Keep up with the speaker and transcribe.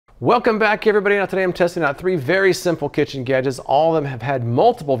Welcome back everybody. Now today I'm testing out 3 very simple kitchen gadgets. All of them have had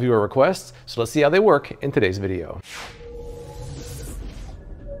multiple viewer requests, so let's see how they work in today's video.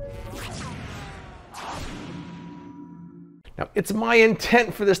 Now it's my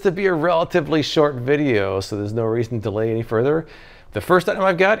intent for this to be a relatively short video, so there's no reason to delay any further. The first item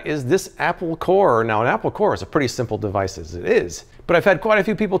I've got is this Apple Core. Now an Apple Core is a pretty simple device as it is, but I've had quite a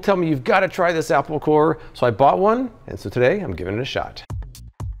few people tell me you've got to try this Apple Core, so I bought one, and so today I'm giving it a shot.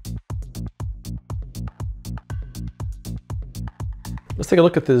 Let's take a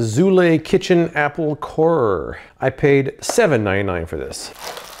look at the Zule Kitchen Apple Core. I paid $7.99 for this.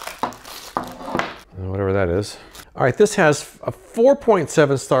 Whatever that is. All right, this has a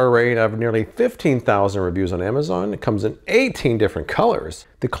 4.7 star rating out of nearly 15,000 reviews on Amazon. It comes in 18 different colors.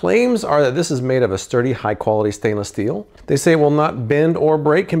 The claims are that this is made of a sturdy, high quality stainless steel. They say it will not bend or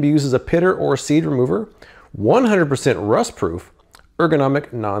break, can be used as a pitter or seed remover, 100% rust proof,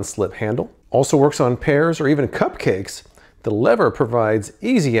 ergonomic non-slip handle. Also works on pears or even cupcakes. The lever provides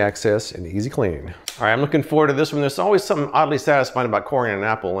easy access and easy cleaning. All right, I'm looking forward to this one. There's always something oddly satisfying about coring an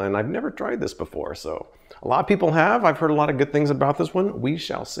apple, and I've never tried this before, so a lot of people have. I've heard a lot of good things about this one. We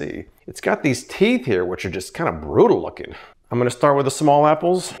shall see. It's got these teeth here, which are just kind of brutal looking. I'm gonna start with the small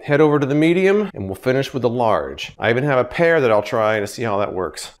apples, head over to the medium, and we'll finish with the large. I even have a pear that I'll try to see how that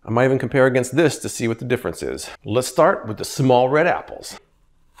works. I might even compare against this to see what the difference is. Let's start with the small red apples.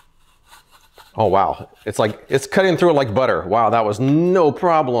 Oh wow, it's cutting through it like butter. Wow, that was no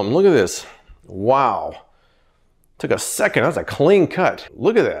problem. Look at this. Wow. Took a second, that's a clean cut.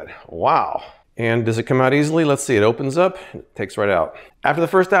 Look at that, wow. And does it come out easily? Let's see, it opens up, it takes right out. After the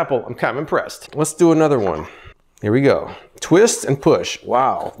first apple, I'm kind of impressed. Let's do another one. Here we go. Twist and push.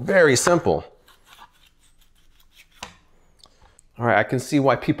 Wow, very simple. All right, I can see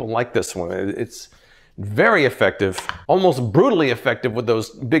why people like this one. It's very effective, almost brutally effective with those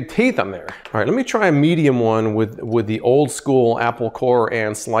big teeth on there. All right, let me try a medium one with the old school Apple Core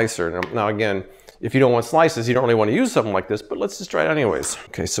and slicer. Now again, if you don't want slices, you don't really want to use something like this, but let's just try it anyways.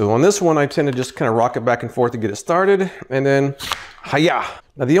 Okay, so on this one, I tend to just kind of rock it back and forth to get it started, and then, hi-ya!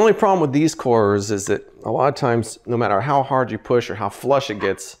 Now the only problem with these cores is that a lot of times, no matter how hard you push or how flush it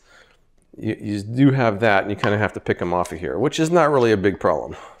gets, you do have that, and you kind of have to pick them off of here, which is not really a big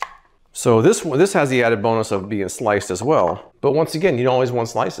problem. So this has the added bonus of being sliced as well. But once again, you don't always want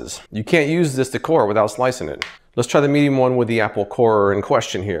slices. You can't use this to core without slicing it. Let's try the medium one with the Apple Core in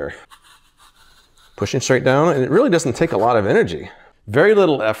question here. Pushing straight down, and it really doesn't take a lot of energy. Very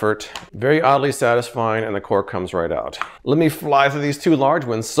little effort, very oddly satisfying, and the core comes right out. Let me fly through these 2 large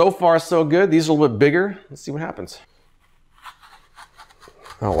ones. So far, so good. These are a little bit bigger. Let's see what happens.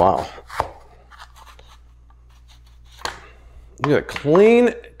 Oh, wow. Look at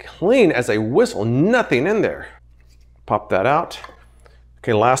it, clean as a whistle, nothing in there. Pop that out.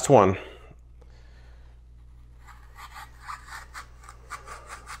 Okay, last one.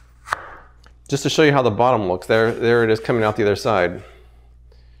 Just to show you how the bottom looks, there it is coming out the other side.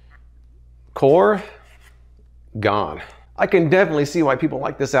 Core, gone. I can definitely see why people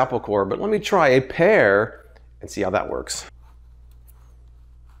like this Apple Core, but let me try a pear and see how that works.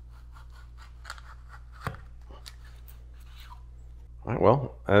 All right,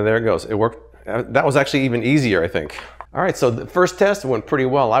 well, there it goes. It worked. That was actually even easier, I think. All right, so the first test went pretty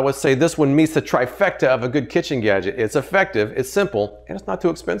well. I would say this one meets the trifecta of a good kitchen gadget. It's effective, it's simple, and it's not too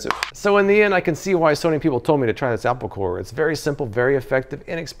expensive. So in the end, I can see why so many people told me to try this Apple Core. It's very simple, very effective,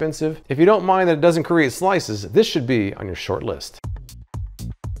 inexpensive. If you don't mind that it doesn't create slices, this should be on your short list.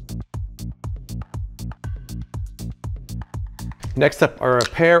 Next up are a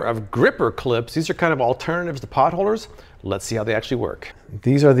pair of gripper clips. These are kind of alternatives to pot holders. Let's see how they actually work.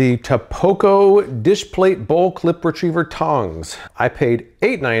 These are the Tapoco dish plate bowl clip retriever tongs. I paid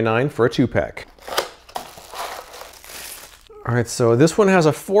 $8.99 for a 2-pack. All right, so this one has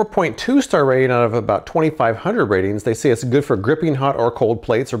a 4.2 star rating out of about 2,500 ratings. They say it's good for gripping hot or cold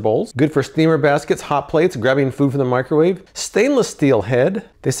plates or bowls. Good for steamer baskets, hot plates, grabbing food from the microwave. Stainless steel head.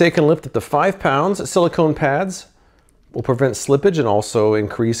 They say it can lift up to 5 pounds. Silicone pads will prevent slippage and also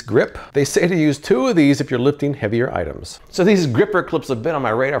increase grip. They say to use 2 of these if you're lifting heavier items. So these gripper clips have been on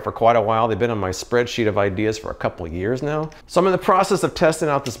my radar for quite a while. They've been on my spreadsheet of ideas for a couple of years now. So I'm in the process of testing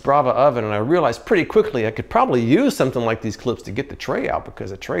out this Brava oven, and I realized pretty quickly I could probably use something like these clips to get the tray out,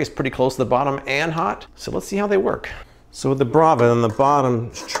 because the tray is pretty close to the bottom and hot. So let's see how they work. So with the Brava on the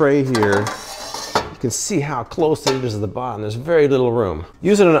bottom tray here, you can see how close it is to the bottom. There's very little room.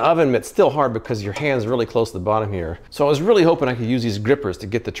 Using an oven mitt's still hard because your hand's really close to the bottom here. So I was really hoping I could use these grippers to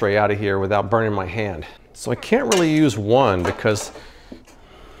get the tray out of here without burning my hand. So I can't really use one because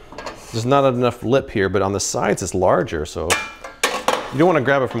there's not enough lip here, but on the sides it's larger. So You don't want to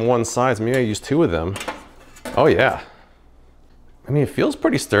grab it from one side, so maybe I use two of them. Oh yeah. I mean, it feels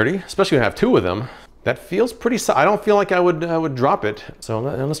pretty sturdy, especially when I have two of them. That feels pretty solid. I don't feel like I would drop it. So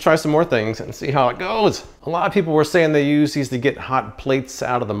let's try some more things and see how it goes. A lot of people were saying they use these to get hot plates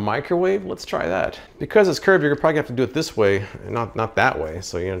out of the microwave. Let's try that. Because it's curved, you're probably gonna have to do it this way, and not that way.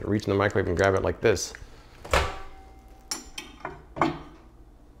 So you have to reach in the microwave and grab it like this.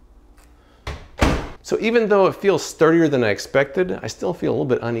 So even though it feels sturdier than I expected, I still feel a little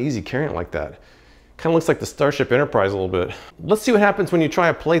bit uneasy carrying it like that. Kind of looks like the Starship Enterprise a little bit. Let's see what happens when you try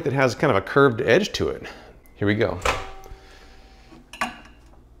a plate that has kind of a curved edge to it. Here we go.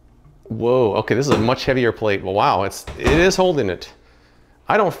 Whoa, okay, this is a much heavier plate. Well, wow, it is holding it.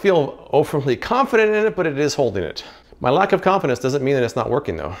 I don't feel overly confident in it, but it is holding it. My lack of confidence doesn't mean that it's not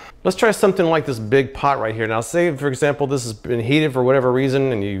working though. Let's try something like this big pot right here. Now say, for example, this has been heated for whatever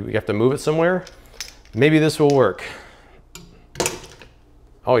reason and you have to move it somewhere. Maybe this will work.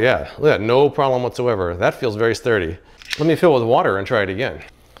 Oh yeah, look at that, no problem whatsoever. That feels very sturdy. Let me fill it with water and try it again.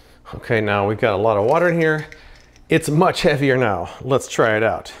 Okay, now we've got a lot of water in here. It's much heavier now. Let's try it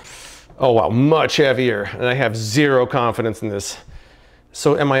out. Oh wow, much heavier. And I have zero confidence in this.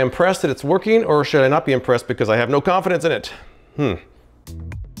 So am I impressed that it's working, or should I not be impressed because I have no confidence in it?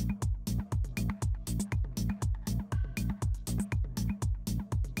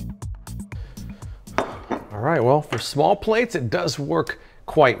 All right, well, for small plates, it does work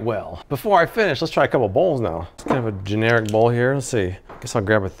quite well. Before I finish, let's try a couple bowls now. It's kind of a generic bowl here. Let's see. Guess I'll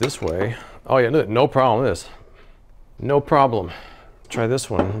grab it this way. Oh yeah, no problem with this. No problem. Try this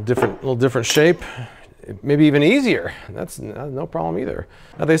one. Little different shape. Maybe even easier. That's no problem either.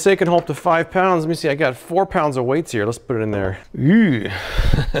 Now they say it can hold up to 5 pounds. Let me see. I got 4 pounds of weights here. Let's put it in there. Ooh.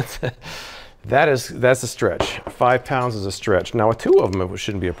 That's a stretch. 5 pounds is a stretch. Now with 2 of them, it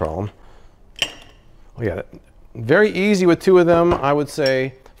shouldn't be a problem. Oh yeah. Very easy with 2 of them. I would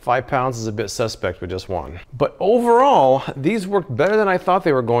say 5 pounds is a bit suspect with just 1. But overall, these worked better than I thought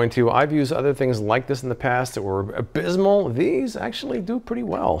they were going to. I've used other things like this in the past that were abysmal. These actually do pretty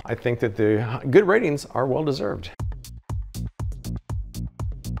well. I think that the good ratings are well deserved.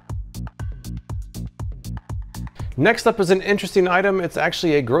 Next up is an interesting item. It's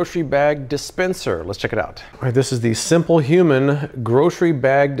actually a grocery bag dispenser. Let's check it out. All right, this is the Simple Human grocery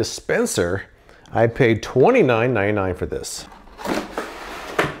bag dispenser. I paid $29.99 for this.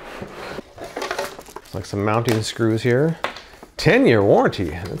 Like some mounting screws here. 10-year warranty.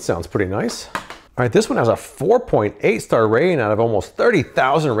 That sounds pretty nice. All right, this one has a 4.8 star rating out of almost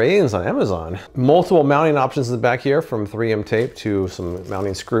 30,000 ratings on Amazon. Multiple mounting options in the back here, from 3M tape to some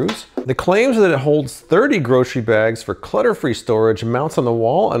mounting screws. The claims are that it holds 30 grocery bags for clutter-free storage, mounts on the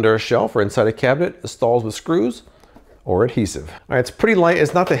wall, under a shelf, or inside a cabinet, installs with screws or adhesive. All right, it's pretty light.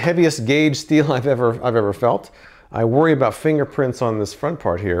 It's not the heaviest gauge steel I've ever felt. I worry about fingerprints on this front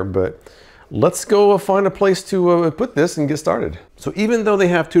part here, but let's go find a place to put this and get started. So even though they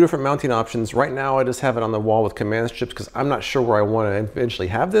have 2 different mounting options, right now I just have it on the wall with command strips because I'm not sure where I want to eventually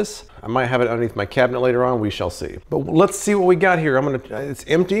have this. I might have it underneath my cabinet later on, we shall see. But let's see what we got here. It's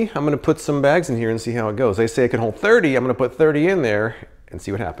empty. I'm gonna put some bags in here and see how it goes. They say it can hold 30. I'm gonna put 30 in there and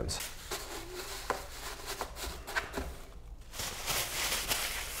see what happens.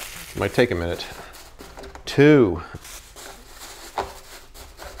 Might take a minute. 2,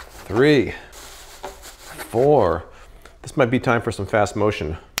 3, 4. This might be time for some fast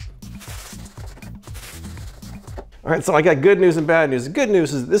motion. All right, so I got good news and bad news. The good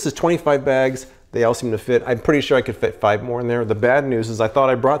news is this is 25 bags. They all seem to fit. I'm pretty sure I could fit 5 more in there. The bad news is I thought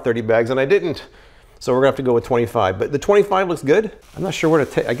I brought 30 bags and I didn't. So we're gonna have to go with 25. But the 25 looks good. I'm not sure where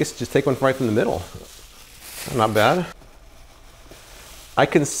to take. I guess just take one right from the middle. Not bad. I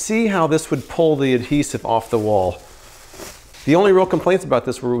can see how this would pull the adhesive off the wall. The only real complaints about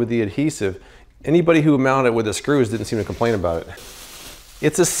this were with the adhesive. Anybody who mounted it with the screws didn't seem to complain about it.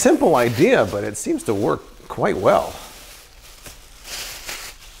 It's a simple idea, but it seems to work quite well.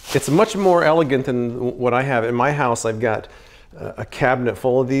 It's much more elegant than what I have. In my house, I've got a cabinet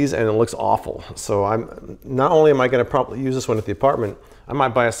full of these and it looks awful. So not only am I gonna probably use this one at the apartment, I might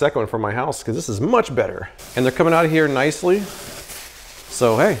buy a second one for my house because this is much better. And they're coming out of here nicely.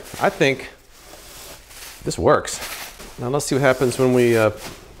 So hey, I think this works. Now let's see what happens when we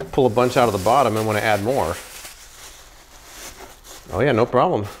pull a bunch out of the bottom and want to add more. Oh yeah, no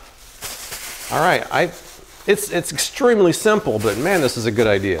problem. All right, it's extremely simple, but man, this is a good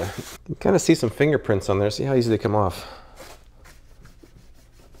idea. You kind of see some fingerprints on there. See how easy they come off.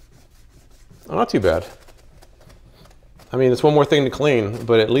 Oh, not too bad. I mean, it's one more thing to clean,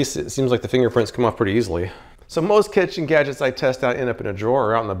 but at least it seems like the fingerprints come off pretty easily. So most kitchen gadgets I test out end up in a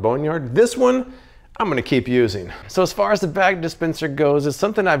drawer or out in the boneyard. This one, I'm gonna keep using. So as far as the bag dispenser goes, it's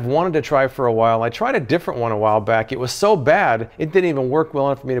something I've wanted to try for a while. I tried a different one a while back. It was so bad, it didn't even work well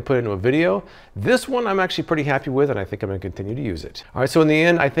enough for me to put it into a video. This one I'm actually pretty happy with, and I think I'm gonna continue to use it. All right, so in the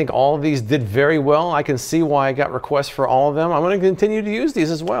end, I think all of these did very well. I can see why I got requests for all of them. I'm gonna continue to use these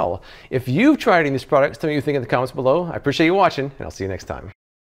as well. If you've tried any of these products, tell me what you think in the comments below. I appreciate you watching, and I'll see you next time.